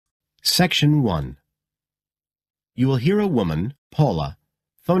Section 1. You will hear a woman, Paula,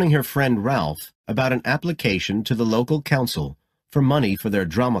 phoning her friend Ralph about an application to the local council for money for their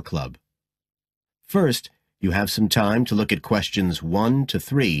drama club. First, you have some time to look at questions 1 to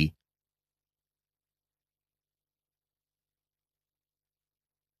 3.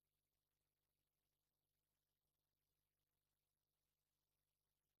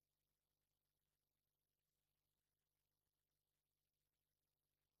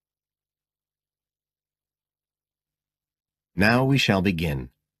 Now we shall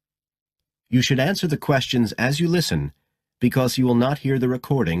begin. You should answer the questions as you listen, because you will not hear the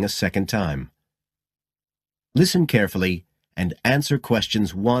recording a second time. Listen carefully and answer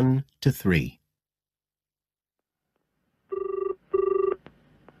questions 1 to 3.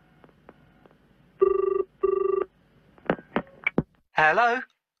 Hello?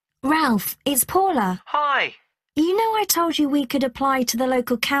 Ralph, it's Paula. Hi. You know I told you we could apply to the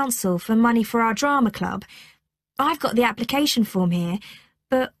local council for money for our drama club? I've got the application form here,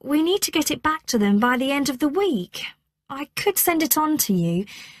 but we need to get it back to them by the end of the week. I could send it on to you.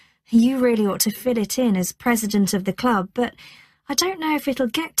 You really ought to fill it in as president of the club, but I don't know if it'll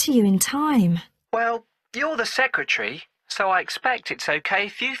get to you in time. Well, you're the secretary, so I expect it's okay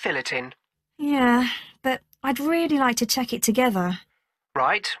if you fill it in. Yeah, but I'd really like to check it together.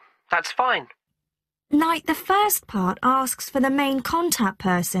 Right, that's fine. Like, the first part asks for the main contact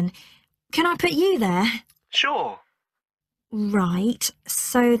person. Can I put you there? Sure. Right,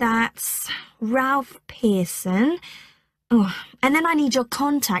 so that's Ralph Pearson. Oh, and then I need your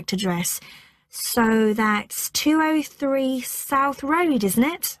contact address. So that's 203 South Road, isn't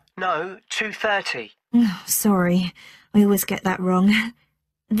it? No, 2:30. Oh, sorry, I always get that wrong.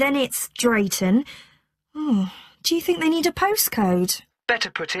 Then it's Drayton. Oh, do you think they need a postcode? Better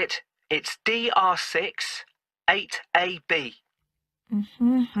put it, it's DR6 8AB.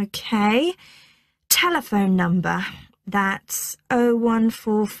 Okay. Telephone number. That's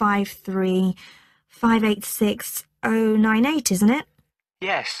 01453 586 098, isn't it?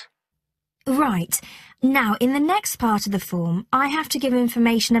 Yes. Right. Now, in the next part of the form, I have to give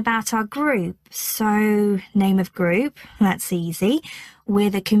information about our group. So, name of group, that's easy. We're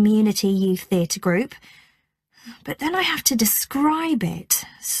the Community Youth Theatre Group. But then I have to describe it.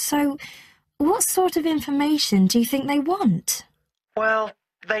 So, what sort of information do you think they want? Well,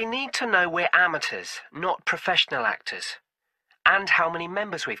 they need to know we're amateurs, not professional actors. And how many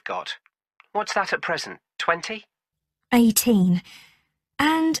members we've got. What's that at present, 20? 18.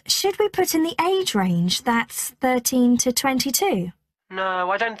 And should we put in the age range? That's 13 to 22? No,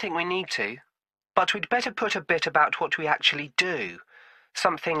 I don't think we need to. But we'd better put a bit about what we actually do.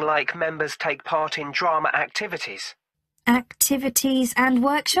 Something like members take part in drama activities. Activities and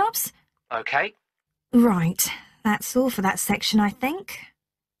workshops? OK. Right. That's all for that section, I think.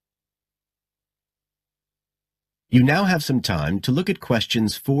 You now have some time to look at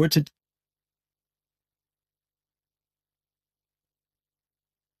questions 4 to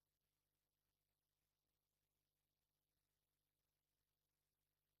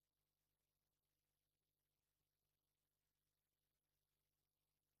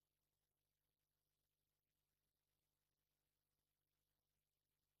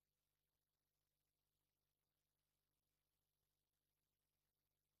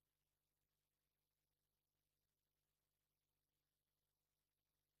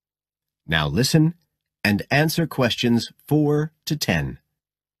Now listen and answer questions 4 to 10.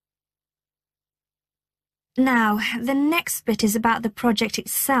 Now, the next bit is about the project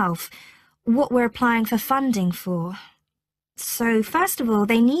itself, what we're applying for funding for. So, first of all,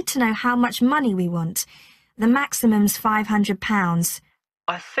 they need to know how much money we want. The maximum's £500.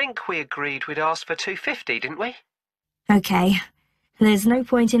 I think we agreed we'd ask for 250, didn't we? OK. There's no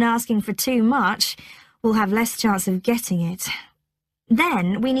point in asking for too much. We'll have less chance of getting it.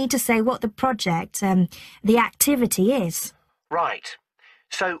 Then we need to say what the project, the activity is. Right.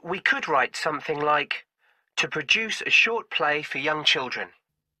 So we could write something like, to produce a short play for young children.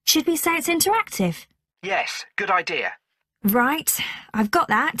 Should we say it's interactive? Yes, good idea. Right, I've got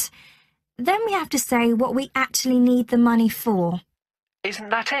that. Then we have to say what we actually need the money for. Isn't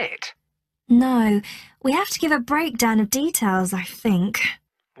that it? No, we have to give a breakdown of details, I think.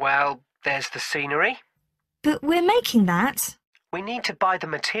 Well, there's the scenery. But we're making that. We need to buy the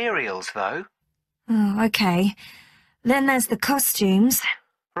materials, though. Oh, OK. Then there's the costumes.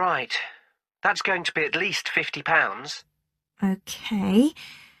 Right. That's going to be at least £50. OK.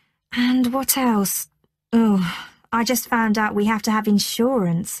 And what else? Oh, I just found out we have to have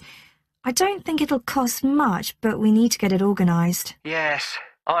insurance. I don't think it'll cost much, but we need to get it organised. Yes,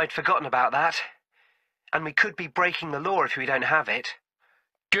 I'd forgotten about that. And we could be breaking the law if we don't have it.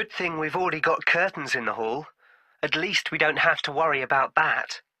 Good thing we've already got curtains in the hall. At least we don't have to worry about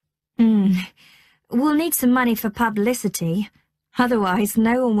that. We'll need some money for publicity. Otherwise,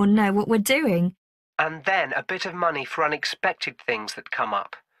 no one will know what we're doing. And then a bit of money for unexpected things that come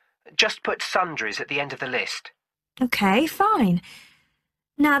up. Just put sundries at the end of the list. OK, fine.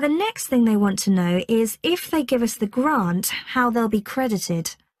 Now, the next thing they want to know is if they give us the grant, how they'll be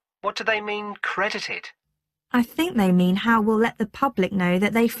credited. What do they mean, credited? I think they mean how we'll let the public know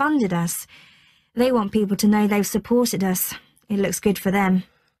that they funded us. They want people to know they've supported us. It looks good for them.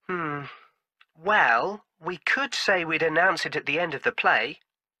 Well, we could say we'd announce it at the end of the play.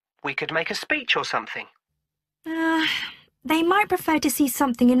 We could make a speech or something. They might prefer to see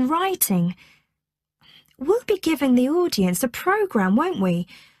something in writing. We'll be giving the audience a programme, won't we?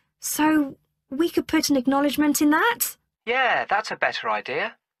 So we could put an acknowledgement in that? Yeah, that's a better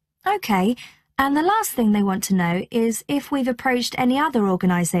idea. OK, and the last thing they want to know is if we've approached any other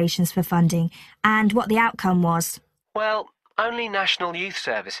organisations for funding and what the outcome was. Well, only National Youth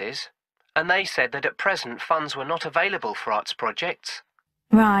Services. And they said that at present funds were not available for arts projects.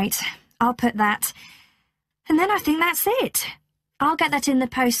 Right, I'll put that. And then I think that's it. I'll get that in the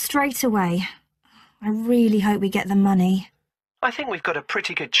post straight away. I really hope we get the money. I think we've got a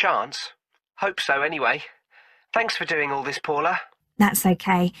pretty good chance. Hope so, anyway. Thanks for doing all this, Paula. That's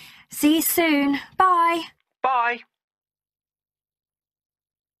OK. See you soon. Bye. Bye.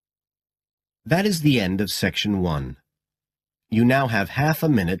 That is the end of Section 1. You now have half a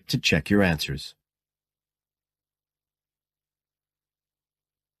minute to check your answers.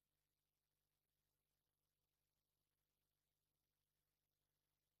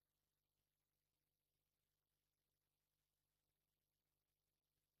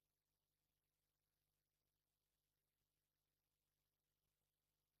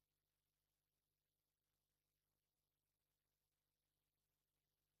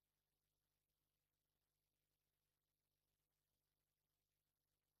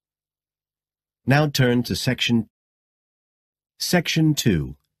 Now turn to Section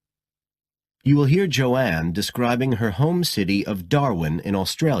 2. You will hear Joanne describing her home city of Darwin in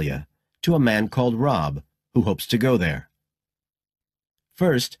Australia to a man called Rob, who hopes to go there.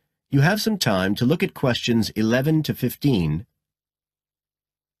 First, you have some time to look at questions 11 to 15.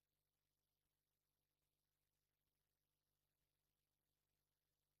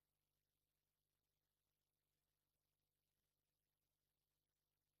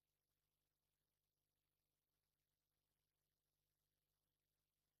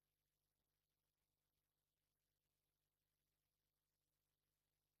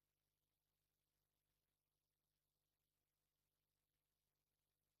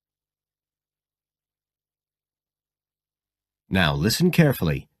 Now listen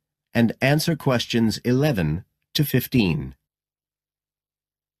carefully and answer questions 11 to 15.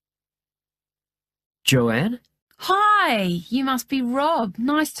 Joanne? Hi, you must be Rob.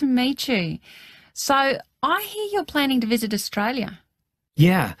 Nice to meet you. So, I hear you're planning to visit Australia.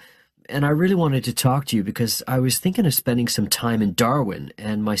 Yeah, and I really wanted to talk to you because I was thinking of spending some time in Darwin,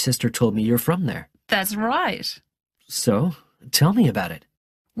 and my sister told me you're from there. That's right. So, tell me about it.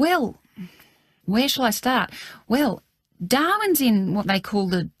 Well, where shall I start? Well, Darwin's in what they call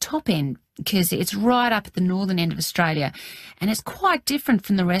the top end because it's right up at the northern end of Australia, and it's quite different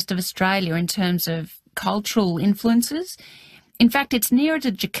from the rest of Australia in terms of cultural influences. In fact, it's nearer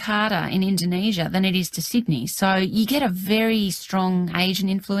to Jakarta in Indonesia than it is to Sydney, so you get a very strong Asian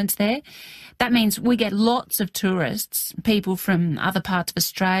influence there. That means we get lots of tourists. People from other parts of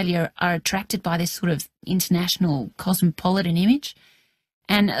Australia are attracted by this sort of international cosmopolitan image.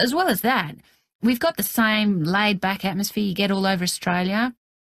 And as well as that, we've got the same laid-back atmosphere you get all over Australia,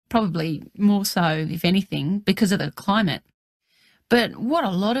 probably more so, if anything, because of the climate. But what a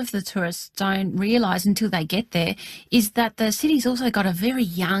lot of the tourists don't realise until they get there is that the city's also got a very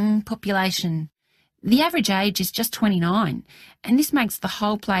young population. The average age is just 29, and this makes the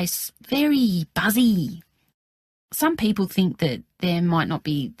whole place very buzzy. Some people think that there might not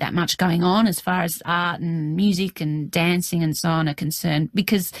be that much going on as far as art and music and dancing and so on are concerned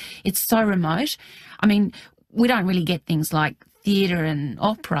because it's so remote. I mean, we don't really get things like theatre and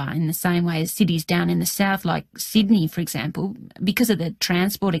opera in the same way as cities down in the south, like Sydney, for example, because of the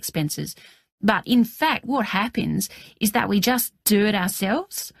transport expenses. But in fact, what happens is that we just do it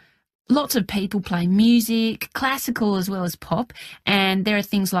ourselves. Lots of people play music, classical as well as pop, and there are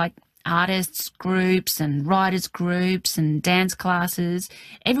things like artists groups and writers groups and dance classes.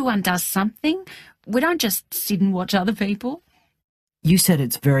 Everyone does something. We don't just sit and watch other people. You said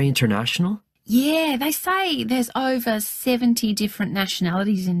it's very international? Yeah, they say there's over 70 different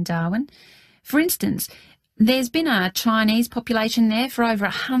nationalities in Darwin. For instance, There's been a Chinese population there for over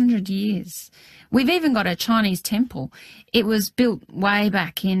 100 years. We've even got a Chinese temple. It was built way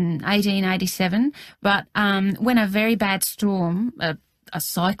back in 1887, but when a very bad storm, a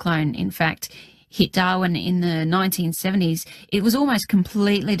cyclone in fact, hit Darwin in the 1970s, it was almost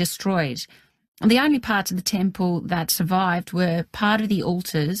completely destroyed. The only parts of the temple that survived were part of the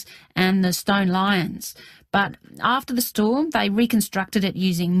altars and the stone lions. But after the storm, they reconstructed it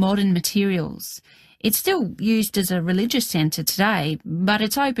using modern materials. It's still used as a religious centre today, but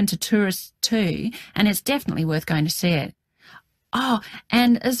it's open to tourists too, and it's definitely worth going to see it. Oh,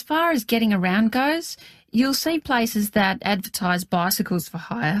 and as far as getting around goes, you'll see places that advertise bicycles for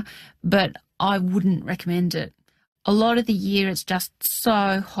hire, but I wouldn't recommend it. A lot of the year it's just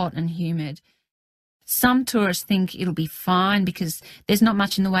so hot and humid. Some tourists think it'll be fine because there's not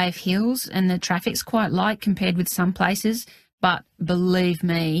much in the way of hills and the traffic's quite light compared with some places, but believe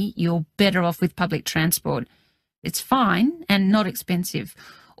me, you're better off with public transport. It's fine and not expensive.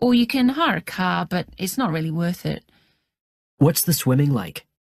 Or you can hire a car, but it's not really worth it. What's the swimming like?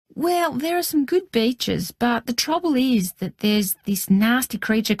 Well, there are some good beaches, but the trouble is that there's this nasty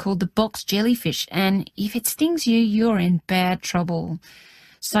creature called the box jellyfish, and if it stings you, you're in bad trouble.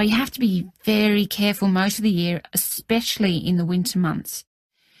 So you have to be very careful most of the year, especially in the winter months.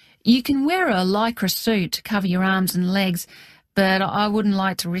 You can wear a lycra suit to cover your arms and legs, but I wouldn't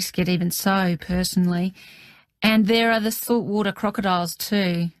like to risk it even so, personally. And there are the saltwater crocodiles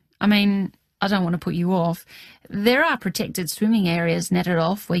too. I mean, I don't want to put you off. There are protected swimming areas netted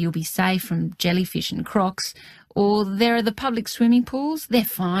off where you'll be safe from jellyfish and crocs, or there are the public swimming pools. They're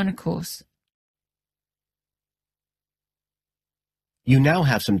fine, of course. You now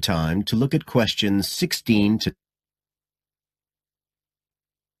have some time to look at questions 16 to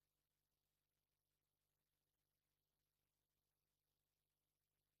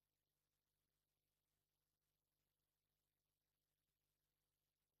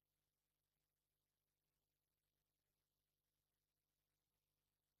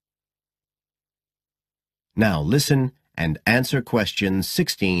Now listen and answer questions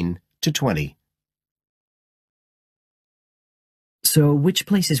 16 to 20. So which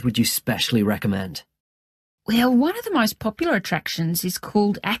places would you specially recommend? Well, one of the most popular attractions is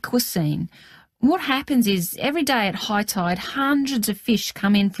called Aquascene. What happens is every day at high tide, hundreds of fish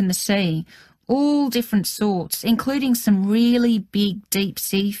come in from the sea, all different sorts, including some really big deep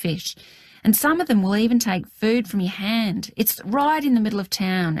sea fish. And some of them will even take food from your hand. It's right in the middle of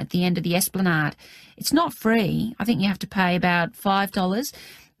town at the end of the esplanade. It's not free. I think you have to pay about $5,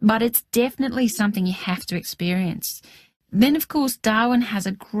 but it's definitely something you have to experience. Then, of course, Darwin has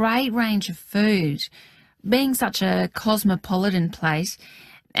a great range of food, being such a cosmopolitan place.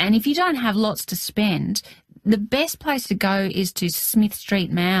 And if you don't have lots to spend, the best place to go is to Smith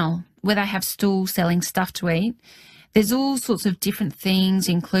Street Mall, where they have stalls selling stuff to eat. There's all sorts of different things,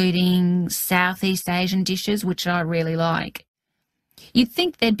 including Southeast Asian dishes, which I really like. You'd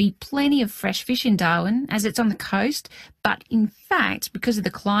think there'd be plenty of fresh fish in Darwin, as it's on the coast, but in fact, because of the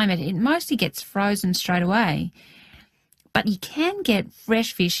climate, it mostly gets frozen straight away. But you can get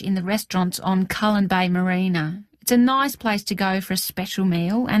fresh fish in the restaurants on Cullen Bay Marina. It's a nice place to go for a special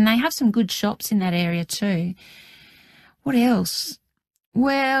meal, and they have some good shops in that area too. What else?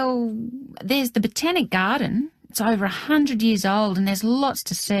 Well, there's the Botanic Garden. It's over 100 years old, and there's lots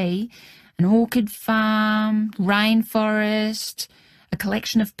to see. An orchid farm, rainforest, a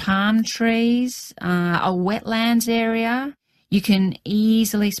collection of palm trees, a wetlands area. You can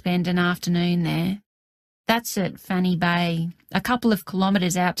easily spend an afternoon there. That's at Fanny Bay, a couple of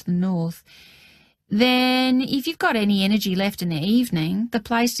kilometres out to the north. Then, if you've got any energy left in the evening, the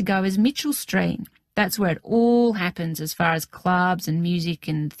place to go is Mitchell Street. That's where it all happens as far as clubs and music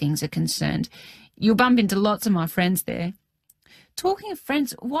and things are concerned. You'll bump into lots of my friends there. Talking of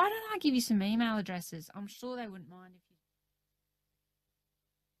friends, why don't I give you some email addresses? I'm sure they wouldn't mind if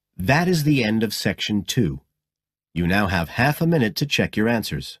you... That is the end of section 2. You now have half a minute to check your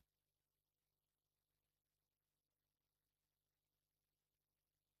answers.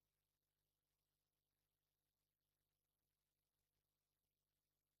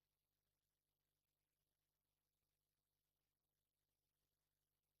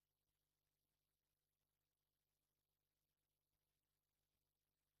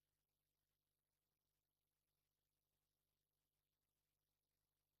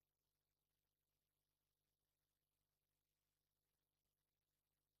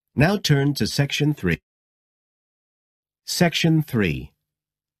 Now turn to Section 3. Section 3.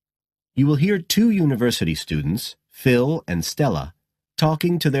 You will hear 2 university students, Phil and Stella,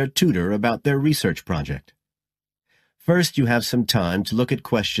 talking to their tutor about their research project. First, you have some time to look at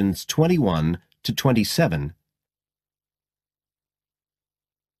questions 21 to 27.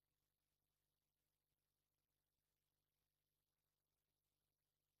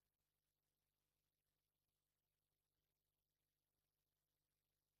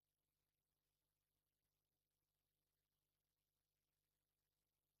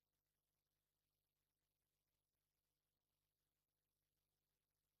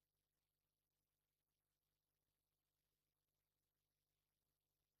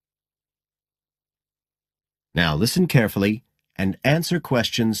 Now listen carefully and answer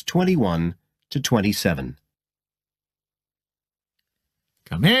questions 21 to 27.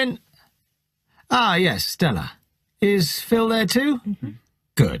 Come in. Ah, yes, Stella. Is Phil there too?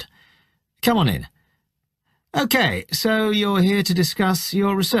 Good. Come on in. Okay, so you're here to discuss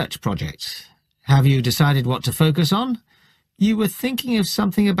your research project. Have you decided what to focus on? You were thinking of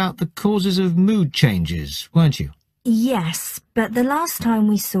something about the causes of mood changes, weren't you? Yes, but the last time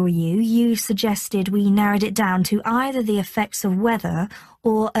we saw you, you suggested we narrowed it down to either the effects of weather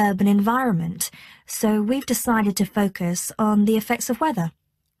or urban environment. So we've decided to focus on the effects of weather.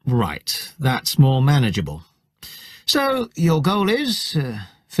 Right, that's more manageable. So, your goal is,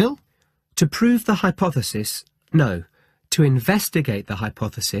 Phil? To prove the hypothesis, no. To investigate the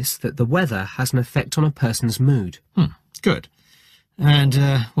hypothesis that the weather has an effect on a person's mood. Good.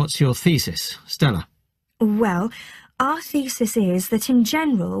 And what's your thesis, Stella? Well, our thesis is that in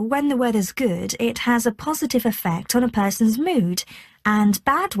general, when the weather's good, it has a positive effect on a person's mood, and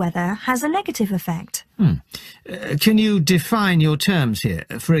bad weather has a negative effect. Can you define your terms here?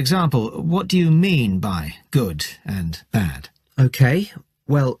 For example, what do you mean by good and bad? OK,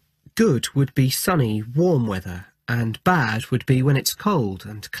 well, good would be sunny, warm weather, and bad would be when it's cold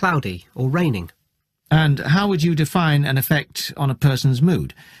and cloudy or raining. And how would you define an effect on a person's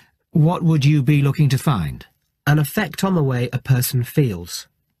mood? What would you be looking to find? An effect on the way a person feels.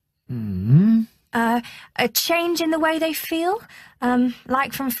 A change in the way they feel,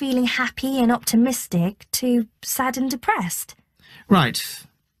 like from feeling happy and optimistic to sad and depressed. Right.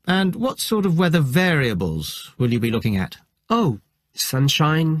 And what sort of weather variables will you be looking at? Oh,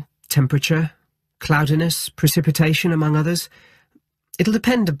 sunshine, temperature, cloudiness, precipitation, among others. It'll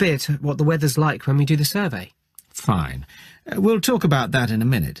depend a bit what the weather's like when we do the survey. Fine. We'll talk about that in a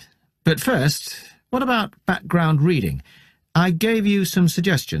minute. But first, what about background reading? I gave you some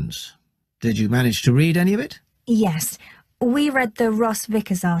suggestions. Did you manage to read any of it? Yes, we read the Ross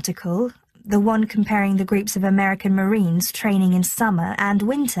Vickers article, the one comparing the groups of American Marines training in summer and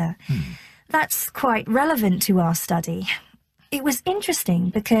winter. That's quite relevant to our study. It was interesting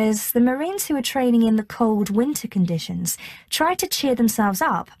because the Marines who were training in the cold winter conditions tried to cheer themselves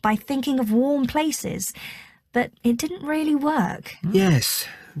up by thinking of warm places, but it didn't really work. Yes,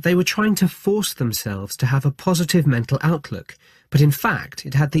 they were trying to force themselves to have a positive mental outlook, but in fact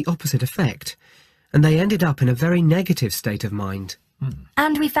it had the opposite effect, and they ended up in a very negative state of mind.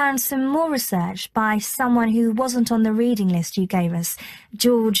 And we found some more research by someone who wasn't on the reading list you gave us,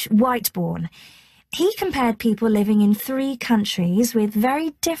 George Whiteborn. He compared people living in 3 countries with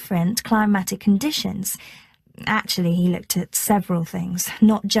very different climatic conditions. Actually, he looked at several things,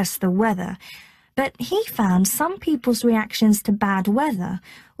 not just the weather. But he found some people's reactions to bad weather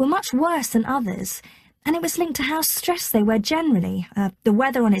were much worse than others, and it was linked to how stressed they were generally. The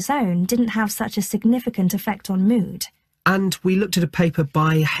weather on its own didn't have such a significant effect on mood. And we looked at a paper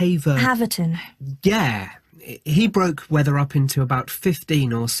by Haverton. Yeah, he broke weather up into about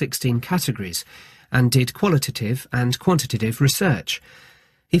 15 or 16 categories and did qualitative and quantitative research.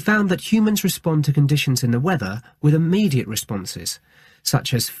 He found that humans respond to conditions in the weather with immediate responses,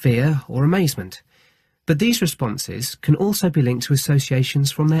 such as fear or amazement. But these responses can also be linked to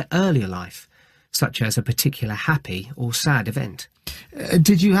associations from their earlier life, such as a particular happy or sad event.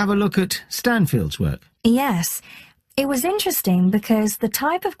 Did you have a look at Stanfield's work? Yes. It was interesting because the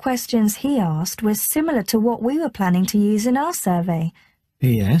type of questions he asked was similar to what we were planning to use in our survey.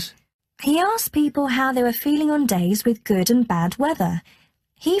 Yes. He asked people how they were feeling on days with good and bad weather.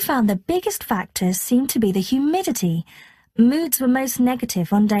 He found the biggest factors seemed to be the humidity. Moods were most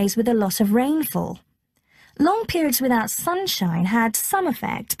negative on days with a lot of rainfall. Long periods without sunshine had some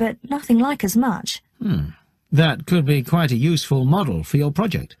effect, but nothing like as much. That could be quite a useful model for your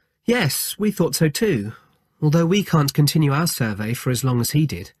project. Yes, we thought so too, although we can't continue our survey for as long as he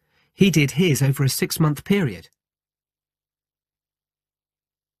did. He did his over a 6-month period.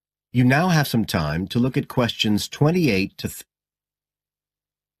 You now have some time to look at questions 28 to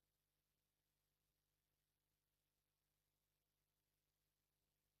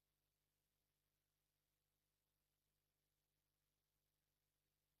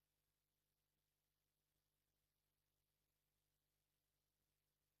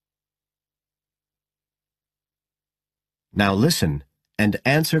Now listen and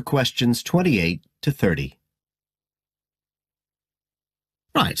answer questions 28 to 30.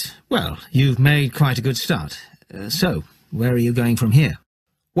 Right, well, you've made quite a good start. So, where are you going from here?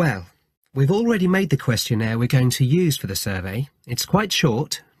 Well, we've already made the questionnaire we're going to use for the survey. It's quite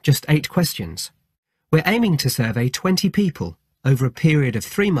short, just 8 questions. We're aiming to survey 20 people over a period of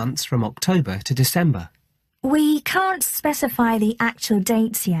 3 months from October to December. We can't specify the actual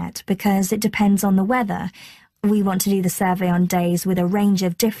dates yet because it depends on the weather. We want to do the survey on days with a range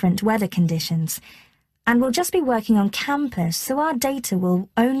of different weather conditions. And we'll just be working on campus, so our data will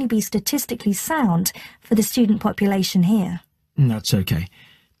only be statistically sound for the student population here. That's okay.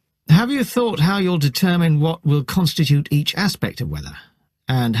 Have you thought how you'll determine what will constitute each aspect of weather,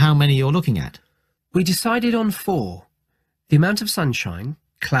 and how many you're looking at? We decided on 4. The amount of sunshine,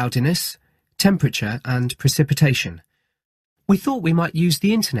 cloudiness, temperature and precipitation. We thought we might use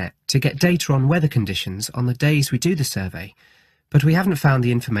the internet to get data on weather conditions on the days we do the survey, but we haven't found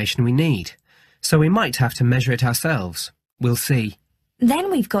the information we need, so we might have to measure it ourselves. We'll see. Then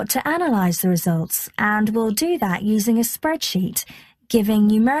we've got to analyse the results, and we'll do that using a spreadsheet, giving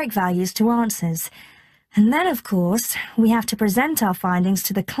numeric values to answers. And then, of course, we have to present our findings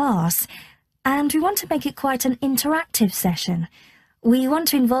to the class, and we want to make it quite an interactive session. We want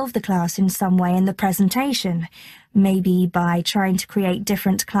to involve the class in some way in the presentation, maybe by trying to create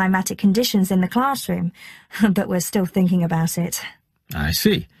different climatic conditions in the classroom, but we're still thinking about it. I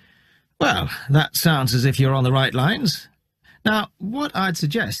see. Well, that sounds as if you're on the right lines. Now, what I'd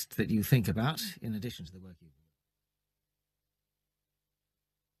suggest that you think about, in addition to the work you've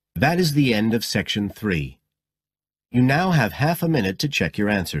done. That is the end of section 3. You now have half a minute to check your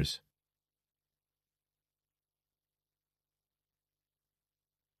answers.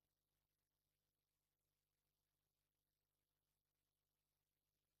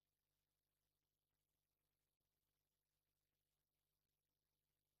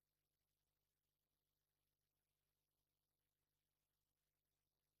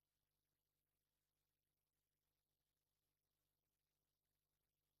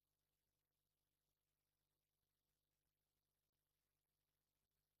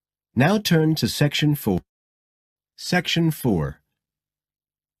 Now turn to Section 4. Section 4.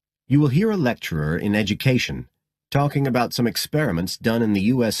 You will hear a lecturer in education talking about some experiments done in the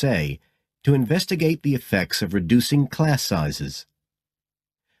USA to investigate the effects of reducing class sizes.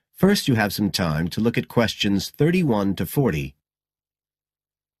 First, you have some time to look at questions 31 to 40.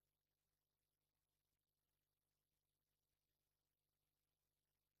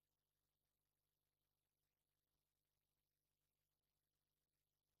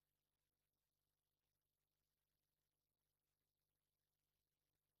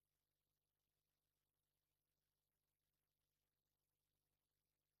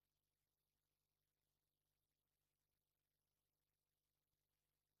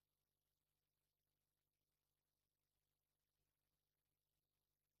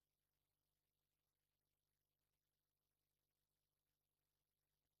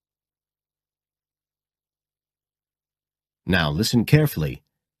 Now listen carefully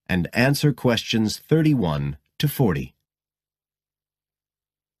and answer questions 31 to 40.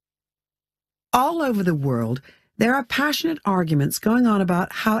 All over the world, there are passionate arguments going on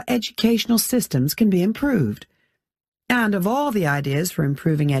about how educational systems can be improved. And of all the ideas for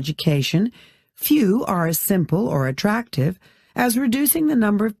improving education, few are as simple or attractive as reducing the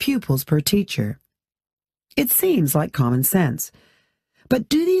number of pupils per teacher. It seems like common sense. But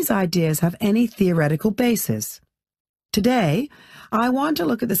do these ideas have any theoretical basis? Today, I want to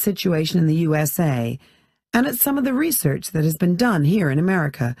look at the situation in the USA and at some of the research that has been done here in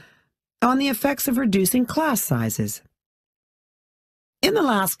America on the effects of reducing class sizes. In the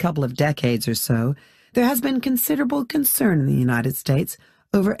last couple of decades or so, there has been considerable concern in the United States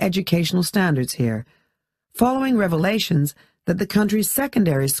over educational standards here, following revelations that the country's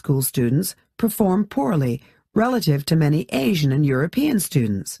secondary school students perform poorly relative to many Asian and European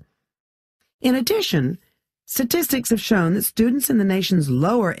students. In addition, statistics have shown that students in the nation's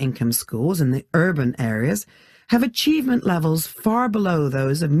lower income schools in the urban areas have achievement levels far below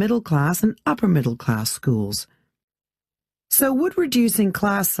those of middle-class and upper-middle-class schools. So would reducing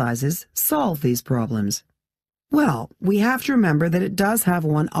class sizes solve these problems? Well, we have to remember that it does have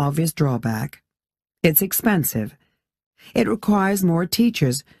one obvious drawback. It's expensive. It requires more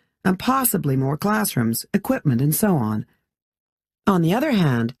teachers and possibly more classrooms, equipment, and so on. On the other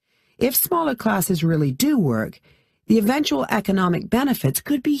hand, if smaller classes really do work, the eventual economic benefits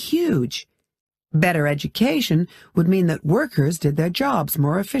could be huge. Better education would mean that workers did their jobs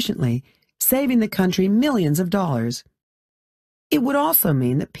more efficiently, saving the country millions of dollars. It would also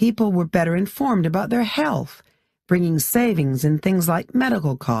mean that people were better informed about their health, bringing savings in things like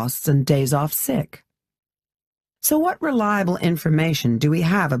medical costs and days off sick. So what reliable information do we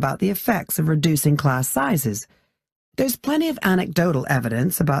have about the effects of reducing class sizes? There's plenty of anecdotal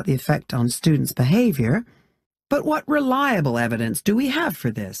evidence about the effect on students' behavior, but what reliable evidence do we have for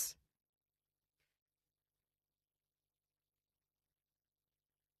this?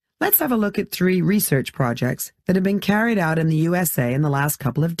 Let's have a look at 3 research projects that have been carried out in the USA in the last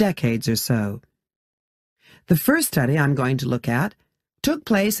couple of decades or so. The first study I'm going to look at took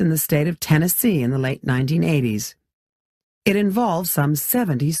place in the state of Tennessee in the late 1980s. It involved some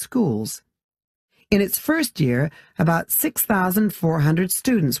 70 schools. In its first year, about 6,400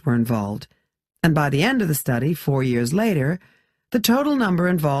 students were involved, and by the end of the study, 4 years later, the total number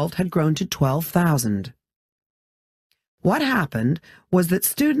involved had grown to 12,000. What happened was that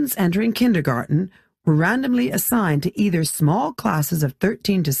students entering kindergarten were randomly assigned to either small classes of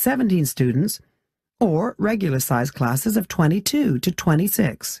 13 to 17 students or regular-sized classes of 22 to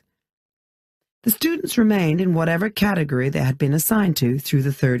 26. The students remained in whatever category they had been assigned to through the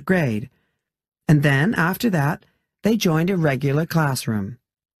 3rd grade, and then, after that, they joined a regular classroom.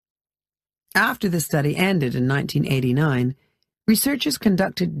 After the study ended in 1989, researchers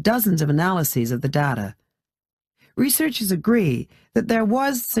conducted dozens of analyses of the data. Researchers agree that there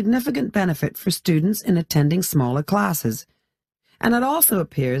was significant benefit for students in attending smaller classes, and it also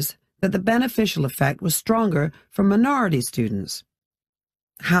appears that the beneficial effect was stronger for minority students.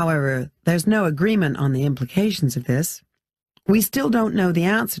 However, there's no agreement on the implications of this. We still don't know the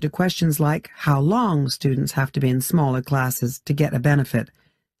answer to questions like how long students have to be in smaller classes to get a benefit,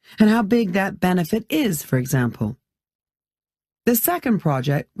 and how big that benefit is, for example. The second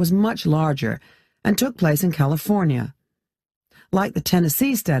project was much larger and took place in California. Like the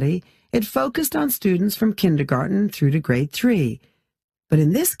Tennessee study, it focused on students from kindergarten through to grade 3, but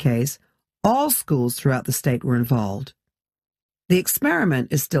in this case, all schools throughout the state were involved. The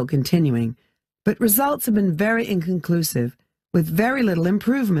experiment is still continuing, but results have been very inconclusive, with very little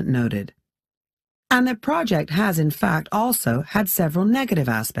improvement noted. And the project has, in fact, also had several negative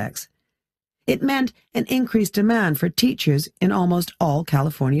aspects. It meant an increased demand for teachers in almost all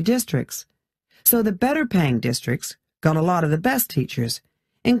California districts. So the better-paying districts got a lot of the best teachers,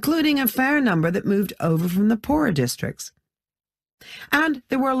 including a fair number that moved over from the poorer districts. And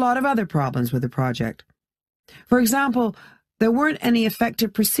there were a lot of other problems with the project. For example, there weren't any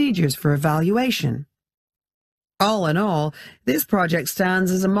effective procedures for evaluation. All in all, this project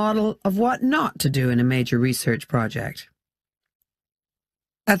stands as a model of what not to do in a major research project.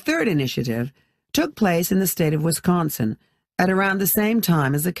 A third initiative took place in the state of Wisconsin at around the same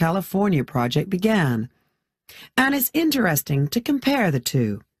time as the California project began, and it's interesting to compare the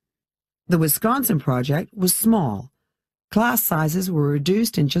two. The Wisconsin project was small. Class sizes were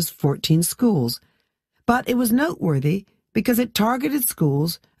reduced in just 14 schools, but it was noteworthy because it targeted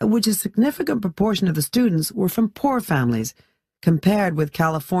schools at which a significant proportion of the students were from poor families, compared with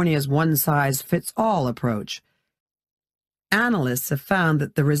California's one-size-fits-all approach. Analysts have found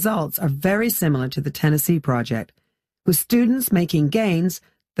that the results are very similar to the Tennessee project, with students making gains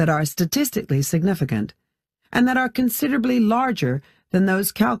that are statistically significant, and that are considerably larger than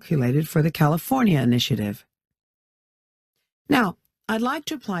those calculated for the California initiative. Now, I'd like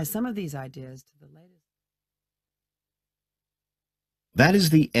to apply some of these ideas to the latest. That is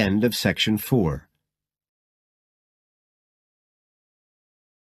the end of Section 4.